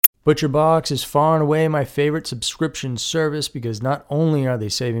ButcherBox is far and away my favorite subscription service because not only are they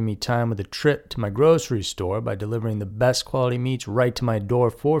saving me time with a trip to my grocery store by delivering the best quality meats right to my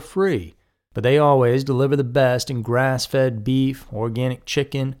door for free, but they always deliver the best in grass-fed beef, organic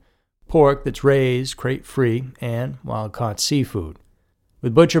chicken, pork that's raised, crate-free, and wild-caught seafood.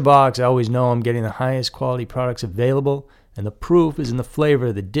 With ButcherBox, I always know I'm getting the highest quality products available, and the proof is in the flavor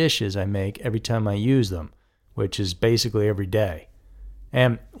of the dishes I make every time I use them, which is basically every day.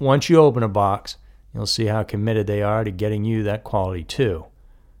 And once you open a box, you'll see how committed they are to getting you that quality too.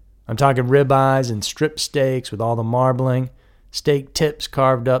 I'm talking ribeyes and strip steaks with all the marbling, steak tips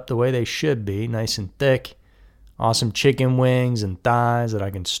carved up the way they should be, nice and thick, awesome chicken wings and thighs that I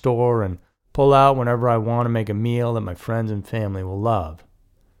can store and pull out whenever I want to make a meal that my friends and family will love.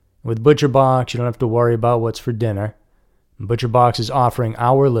 With ButcherBox, you don't have to worry about what's for dinner. ButcherBox is offering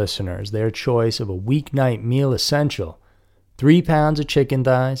our listeners their choice of a weeknight meal essential: 3 pounds of chicken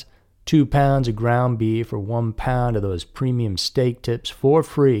thighs, 2 pounds of ground beef, or 1 pound of those premium steak tips for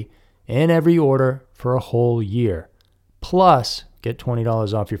free in every order for a whole year. Plus, get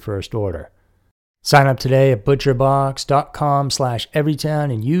 $20 off your first order. Sign up today at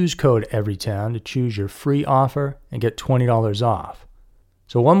butcherbox.com/everytown and use code everytown to choose your free offer and get $20 off.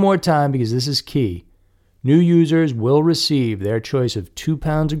 So one more time, because this is key. New users will receive their choice of 2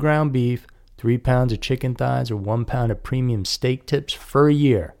 pounds of ground beef, 3 pounds of chicken thighs, or 1 pound of premium steak tips for a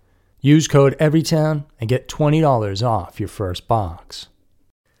year. Use code EVERYTOWN and get $20 off your first box.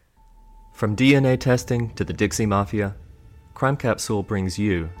 From DNA testing to the Dixie Mafia, Crime Capsule brings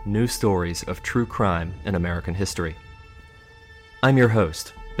you new stories of true crime in American history. I'm your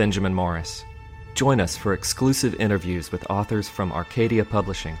host, Benjamin Morris. Join us for exclusive interviews with authors from Arcadia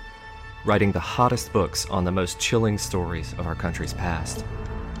Publishing, writing the hottest books on the most chilling stories of our country's past.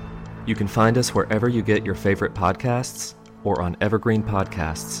 You can find us wherever you get your favorite podcasts or on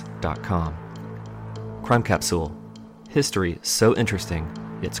evergreenpodcasts.com. Crime Capsule. History so interesting,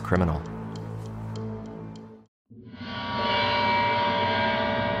 it's criminal.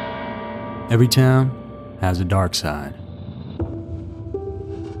 Every town has a dark side.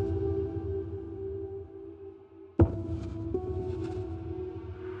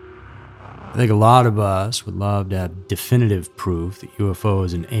 I think a lot of us would love to have definitive proof that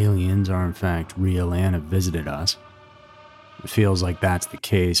UFOs and aliens are in fact real and have visited us. It feels like that's the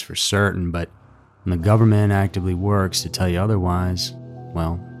case for certain, but when the government actively works to tell you otherwise,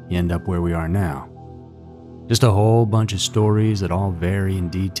 well, you end up where we are now. Just a whole bunch of stories that all vary in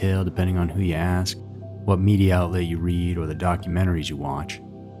detail depending on who you ask, what media outlet you read, or the documentaries you watch.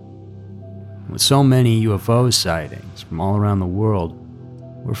 With so many UFO sightings from all around the world,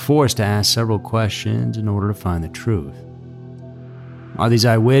 we're forced to ask several questions in order to find the truth. Are these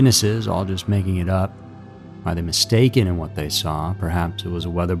eyewitnesses all just making it up? Are they mistaken in what they saw? Perhaps it was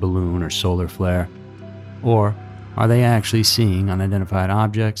a weather balloon or solar flare. Or are they actually seeing unidentified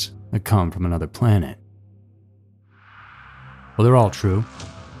objects that come from another planet? Well, they're all true.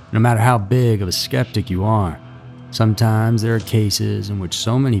 No matter how big of a skeptic you are, sometimes there are cases in which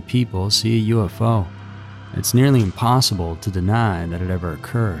so many people see a UFO, it's nearly impossible to deny that it ever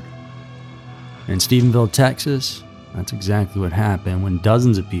occurred. In Stephensville, Texas, that's exactly what happened when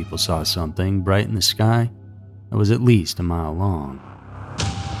dozens of people saw something bright in the sky that was at least a mile long.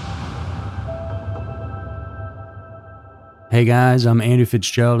 Hey guys, I'm Andrew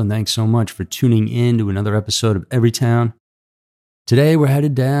Fitzgerald, and thanks so much for tuning in to another episode of Everytown. Today we're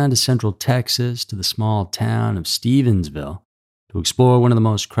headed down to Central Texas to the small town of Stephensville to explore one of the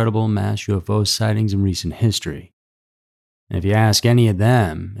most credible mass UFO sightings in recent history. And if you ask any of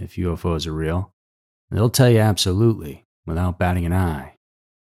them if UFOs are real, they'll tell you absolutely, without batting an eye.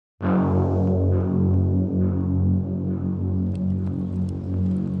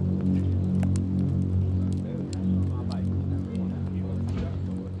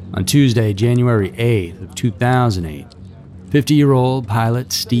 On Tuesday, January 8th of 2008, 50-year-old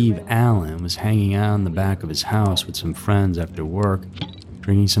pilot Steve Allen was hanging out in the back of his house with some friends after work,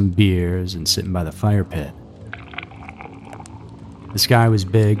 drinking some beers and sitting by the fire pit. The sky was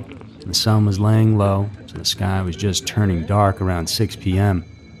big, and the sun was laying low, so the sky was just turning dark around 6 p.m.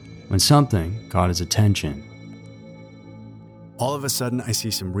 when something caught his attention. All of a sudden, I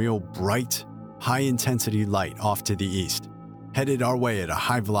see some real bright, high-intensity light off to the east, headed our way at a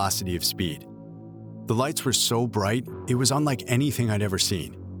high velocity of speed. The lights were so bright, it was unlike anything I'd ever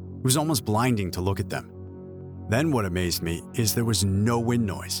seen. It was almost blinding to look at them. Then what amazed me is there was no wind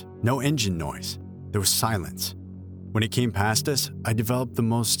noise, no engine noise. There was silence. When it came past us, I developed the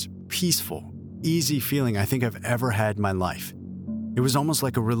most peaceful, easy feeling I think I've ever had in my life. It was almost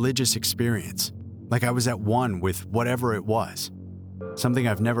like a religious experience, like I was at one with whatever it was. something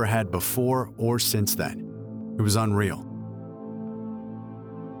I've never had before or since then. It was unreal.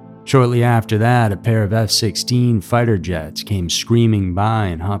 Shortly after that, a pair of F-16 fighter jets came screaming by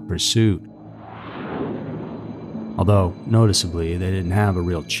in hot pursuit. Although, noticeably, they didn't have a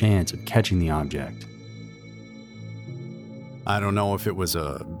real chance of catching the object. I don't know if it was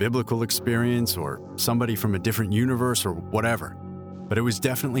a biblical experience or somebody from a different universe or whatever, but it was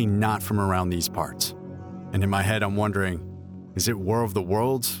definitely not from around these parts. And in my head, I'm wondering, is it War of the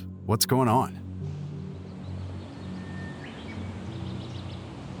Worlds? What's going on?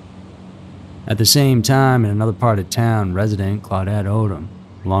 At the same time, in another part of town, resident Claudette Odom,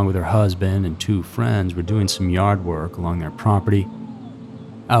 along with her husband and 2 friends, were doing some yard work along their property.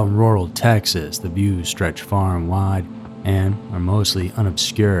 Out in rural Texas, the views stretch far and wide and are mostly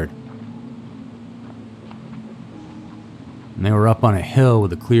unobscured. And they were up on a hill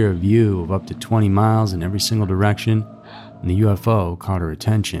with a clear view of up to 20 miles in every single direction, and the UFO caught her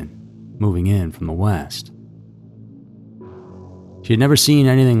attention, moving in from the west. She had never seen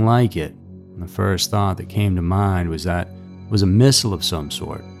anything like it, and the first thought that came to mind was that it was a missile of some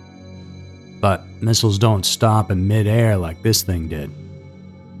sort. But missiles don't stop in midair like this thing did.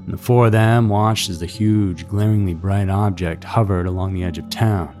 And the 4 of them watched as the huge, glaringly bright object hovered along the edge of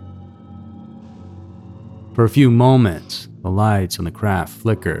town. For a few moments, the lights on the craft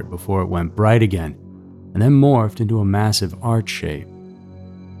flickered before it went bright again, and then morphed into a massive arch shape.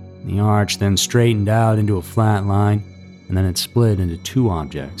 The arch then straightened out into a flat line, and then it split into 2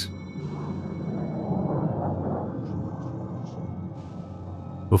 objects.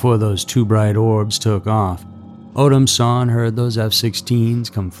 Before those 2 bright orbs took off, Odom saw and heard those F-16s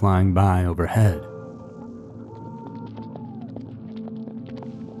come flying by overhead.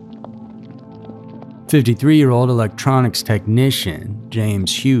 "53-year-old electronics technician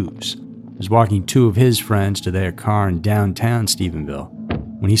James Hughes was walking 2 of his friends to their car in downtown Stephensville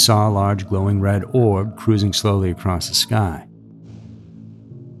when he saw a large glowing red orb cruising slowly across the sky.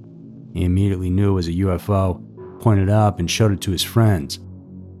 He immediately knew it was a UFO, pointed up and showed it to his friends.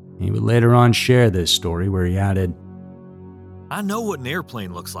 He would later on share this story where he added, "I know what an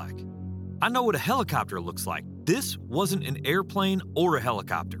airplane looks like. I know what a helicopter looks like. This wasn't an airplane or a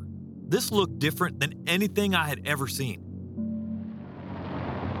helicopter. This looked different than anything I had ever seen."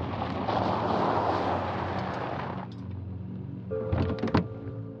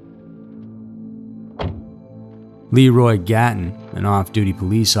 Leroy Gatton, an off-duty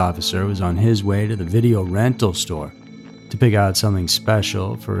police officer, was on his way to the video rental store to pick out something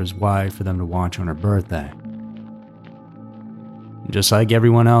special for his wife for them to watch on her birthday. Just like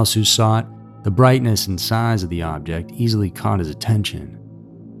everyone else who saw it, the brightness and size of the object easily caught his attention.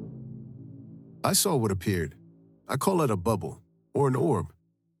 I saw what appeared. I call it a bubble, or an orb.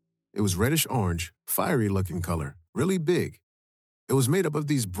 It was reddish-orange, fiery-looking color, really big. It was made up of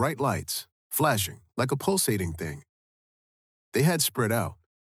these bright lights, flashing, like a pulsating thing. They had spread out.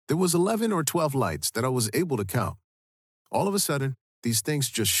 There was 11 or 12 lights that I was able to count. All of a sudden, these things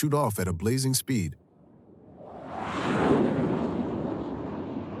just shoot off at a blazing speed.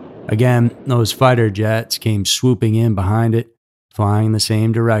 Again, those fighter jets came swooping in behind it, flying in the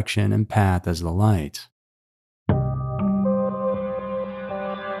same direction and path as the lights.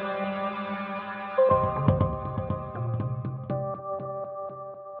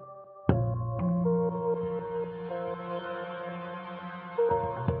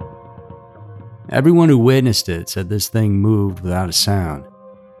 Everyone who witnessed it said this thing moved without a sound.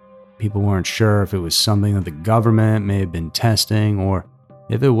 People weren't sure if it was something that the government may have been testing or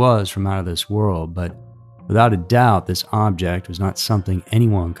if it was from out of this world, but without a doubt, this object was not something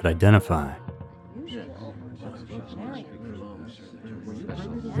anyone could identify.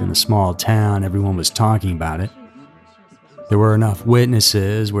 In the small town, everyone was talking about it. There were enough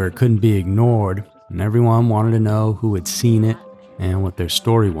witnesses where it couldn't be ignored, and everyone wanted to know who had seen it and what their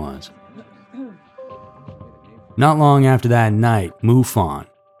story was. Not long after that night, MUFON,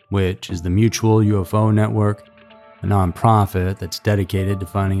 which is the Mutual UFO Network, a nonprofit that's dedicated to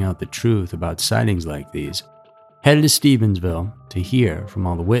finding out the truth about sightings like these, headed to Stephensville to hear from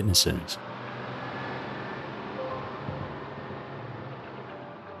all the witnesses.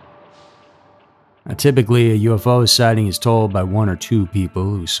 Now, typically, a UFO sighting is told by 1 or 2 people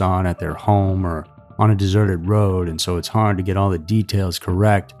who saw it at their home or on a deserted road, and so it's hard to get all the details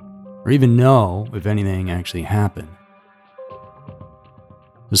correct or even know if anything actually happened.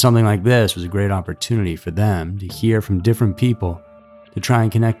 So something like this was a great opportunity for them to hear from different people to try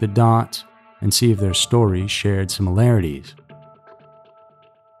and connect the dots and see if their stories shared similarities.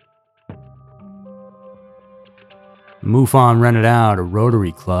 MUFON rented out a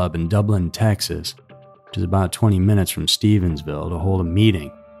Rotary Club in Dublin, Texas, which is about 20 minutes from Stephensville, to hold a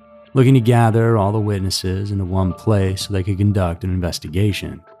meeting, looking to gather all the witnesses into one place so they could conduct an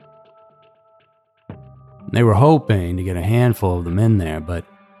investigation. They were hoping to get a handful of them in there, but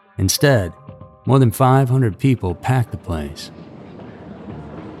instead, more than 500 people packed the place.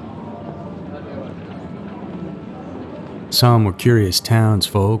 Some were curious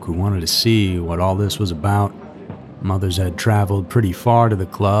townsfolk who wanted to see what all this was about. Others had traveled pretty far to the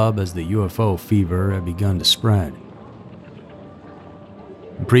club as the UFO fever had begun to spread.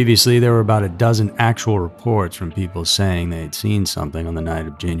 Previously, there were about a dozen actual reports from people saying they had seen something on the night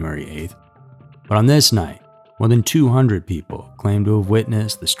of January 8th. But on this night, more than 200 people claimed to have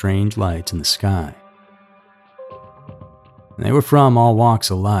witnessed the strange lights in the sky. And they were from all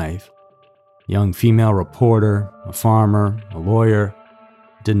walks of life. A young female reporter, a farmer, a lawyer.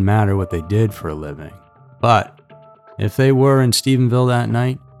 It didn't matter what they did for a living. But if they were in Stephensville that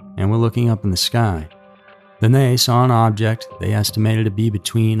night and were looking up in the sky, then they saw an object they estimated to be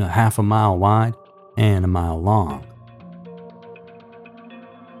between a half a mile wide and a mile long.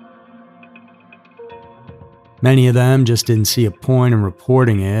 Many of them just didn't see a point in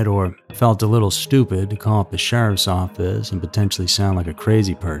reporting it or felt a little stupid to call up the sheriff's office and potentially sound like a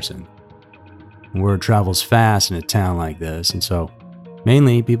crazy person. Word travels fast in a town like this, and so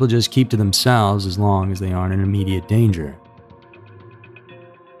mainly people just keep to themselves as long as they aren't in immediate danger.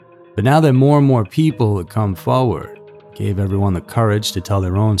 But now that more and more people had come forward, it gave everyone the courage to tell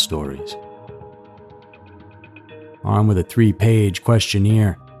their own stories. Armed with a 3-page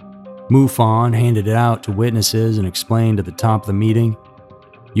questionnaire, MUFON handed it out to witnesses and explained at the top of the meeting,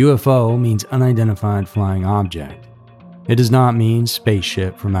 UFO means unidentified flying object. It does not mean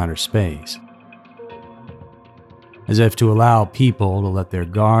spaceship from outer space. As if to allow people to let their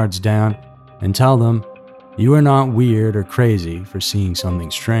guards down and tell them, you are not weird or crazy for seeing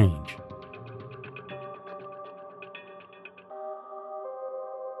something strange.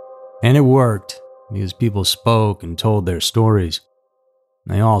 And it worked, because people spoke and told their stories.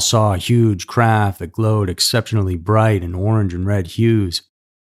 They all saw a huge craft that glowed exceptionally bright in orange and red hues.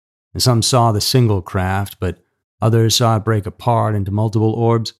 And some saw the single craft, but others saw it break apart into multiple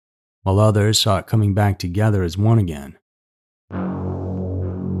orbs, while others saw it coming back together as one again.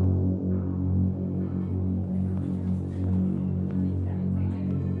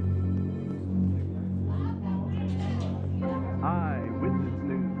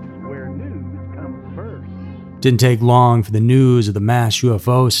 Didn't take long for the news of the mass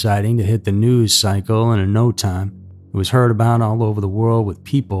UFO sighting to hit the news cycle, and in no time, it was heard about all over the world with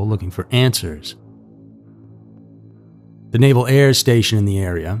people looking for answers. The Naval Air Station in the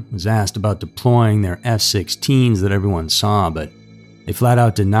area was asked about deploying their F-16s that everyone saw, but they flat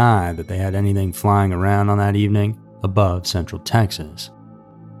out denied that they had anything flying around on that evening above central Texas.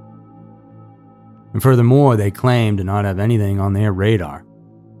 And furthermore, they claimed to not have anything on their radar,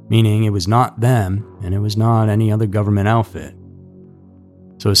 meaning it was not them and it was not any other government outfit.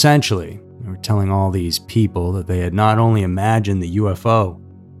 So essentially, they were telling all these people that they had not only imagined the UFO,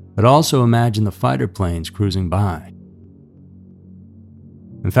 but also imagined the fighter planes cruising by.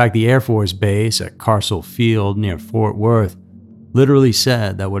 In fact, the Air Force Base at Carsell Field near Fort Worth literally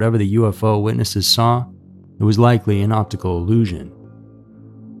said that whatever the UFO witnesses saw, it was likely an optical illusion.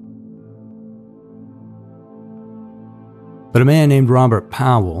 But a man named Robert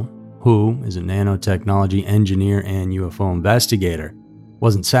Powell, who is a nanotechnology engineer and UFO investigator,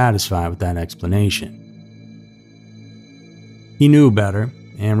 wasn't satisfied with that explanation. He knew better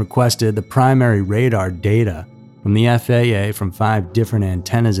and requested the primary radar data from the FAA from 5 different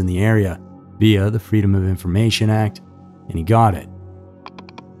antennas in the area via the Freedom of Information Act, and he got it.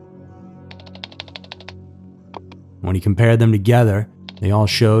 When he compared them together, they all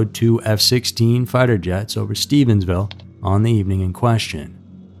showed 2 F-16 fighter jets over Stephensville on the evening in question.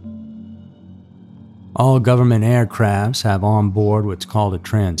 All government aircrafts have on board what's called a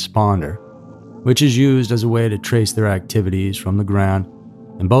transponder, which is used as a way to trace their activities from the ground,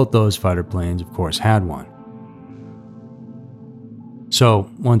 and both those fighter planes, of course, had one. So,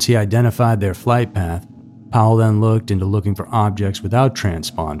 once he identified their flight path, Powell then looked into looking for objects without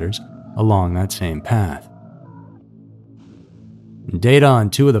transponders along that same path. Data on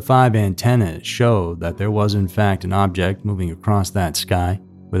 2 of the 5 antennas showed that there was in fact an object moving across that sky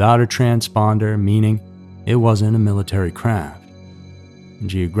without a transponder, meaning it wasn't a military craft. And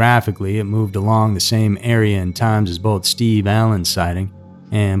geographically, it moved along the same area and times as both Steve Allen's sighting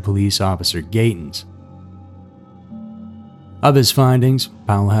and police officer Gayton's. Of his findings,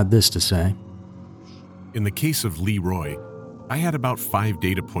 Powell had this to say. In the case of Leroy, I had about 5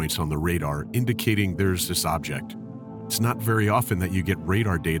 data points on the radar indicating there's this object. It's not very often that you get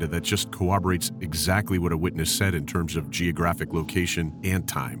radar data that just corroborates exactly what a witness said in terms of geographic location and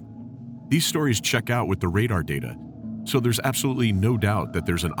time. These stories check out with the radar data, so there's absolutely no doubt that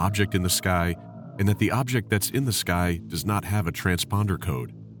there's an object in the sky and that the object that's in the sky does not have a transponder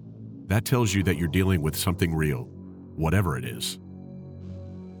code. That tells you that you're dealing with something real, whatever it is.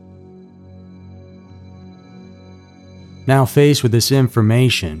 Now faced with this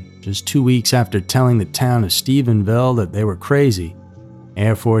information, just 2 weeks after telling the town of Stephensville that they were crazy,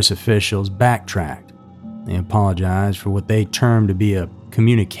 Air Force officials backtracked. They apologized for what they termed to be a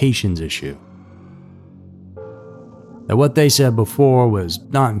communications issue. That what they said before was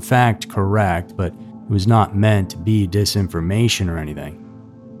not in fact correct, but it was not meant to be disinformation or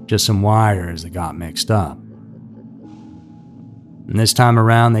anything, just some wires that got mixed up. And this time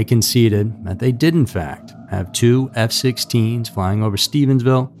around, they conceded that they did in fact have 2 F-16s flying over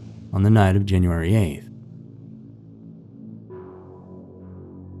Stephensville on the night of January 8th.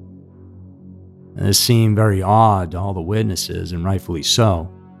 And this seemed very odd to all the witnesses, and rightfully so.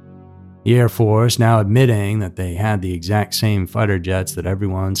 The Air Force now admitting that they had the exact same fighter jets that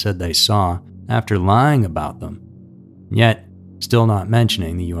everyone said they saw after lying about them, yet still not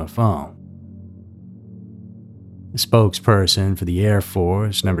mentioning the UFO. The spokesperson for the Air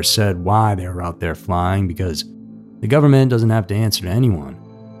Force never said why they were out there flying because the government doesn't have to answer to anyone.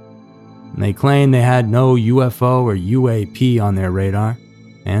 And they claimed they had no UFO or UAP on their radar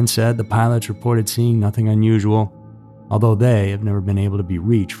and said the pilots reported seeing nothing unusual, although they have never been able to be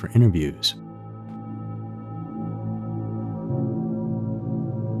reached for interviews.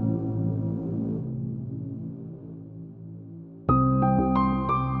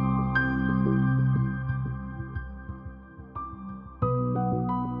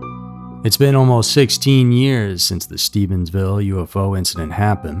 It's been almost 16 years since the Stephensville UFO incident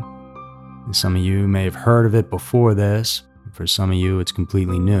happened. And some of you may have heard of it before this. For some of you, it's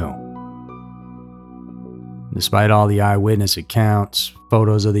completely new. Despite all the eyewitness accounts,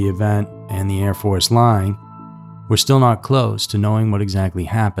 photos of the event, and the Air Force lying, we're still not close to knowing what exactly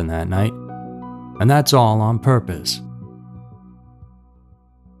happened that night. And that's all on purpose.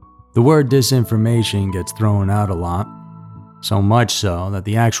 The word disinformation gets thrown out a lot. So much so that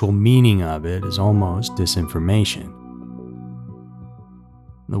the actual meaning of it is almost disinformation.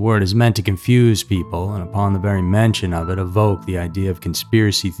 The word is meant to confuse people, and upon the very mention of it, evoke the idea of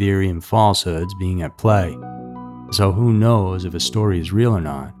conspiracy theory and falsehoods being at play. So who knows if a story is real or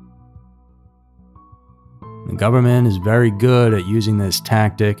not? The government is very good at using this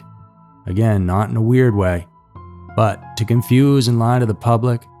tactic, again, not in a weird way, but to confuse and lie to the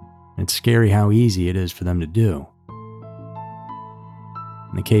public. It's scary how easy it is for them to do.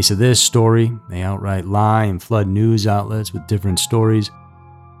 In the case of this story, they outright lie and flood news outlets with different stories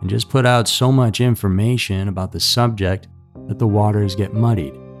and just put out so much information about the subject that the waters get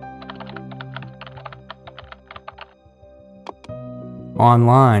muddied.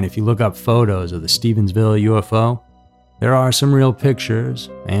 Online, if you look up photos of the Stephensville UFO, there are some real pictures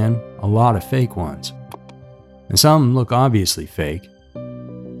and a lot of fake ones. And some look obviously fake.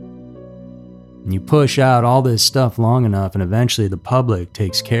 And you push out all this stuff long enough and eventually the public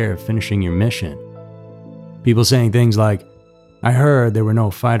takes care of finishing your mission. People saying things like, I heard there were no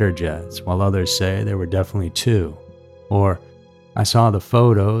fighter jets, while others say there were definitely 2. Or, I saw the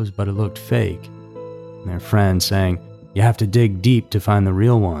photos, but it looked fake. And their friends saying, you have to dig deep to find the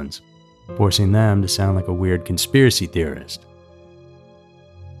real ones, forcing them to sound like a weird conspiracy theorist.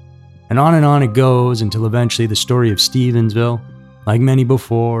 And on it goes until eventually the story of Stephensville, like many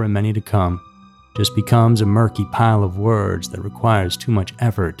before and many to come, just becomes a murky pile of words that requires too much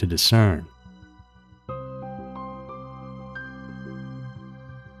effort to discern.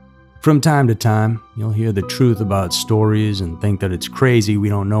 From time to time, you'll hear the truth about stories and think that it's crazy we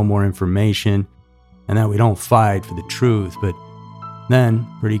don't know more information and that we don't fight for the truth, but then,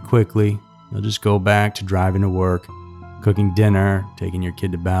 pretty quickly, you'll just go back to driving to work, cooking dinner, taking your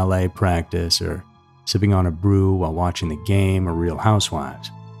kid to ballet practice, or sipping on a brew while watching the game or Real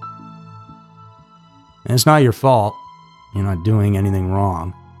Housewives. And it's not your fault. You're not doing anything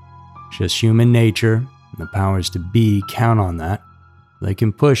wrong. It's just human nature, and the powers to be count on that. They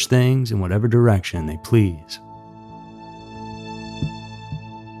can push things in whatever direction they please.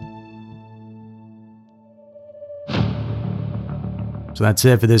 So that's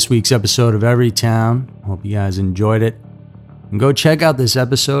it for this week's episode of Everytown. Hope you guys enjoyed it. And go check out this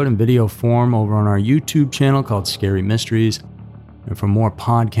episode in video form over on our YouTube channel called Scary Mysteries. And for more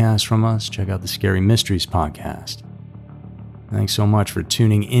podcasts from us, check out the Scary Mysteries podcast. Thanks so much for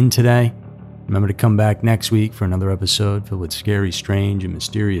tuning in today. Remember to come back next week for another episode filled with scary, strange, and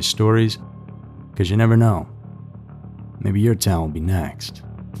mysterious stories, because you never know. maybe your town will be next.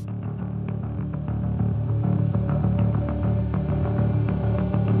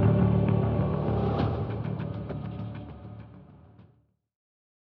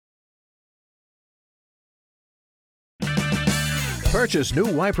 Purchase new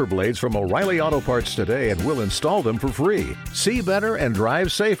wiper blades from O'Reilly Auto Parts today and we'll install them for free. See better and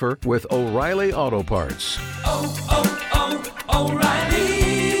drive safer with O'Reilly Auto Parts. Oh, oh, oh, O'Reilly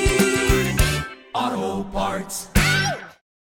Auto Parts.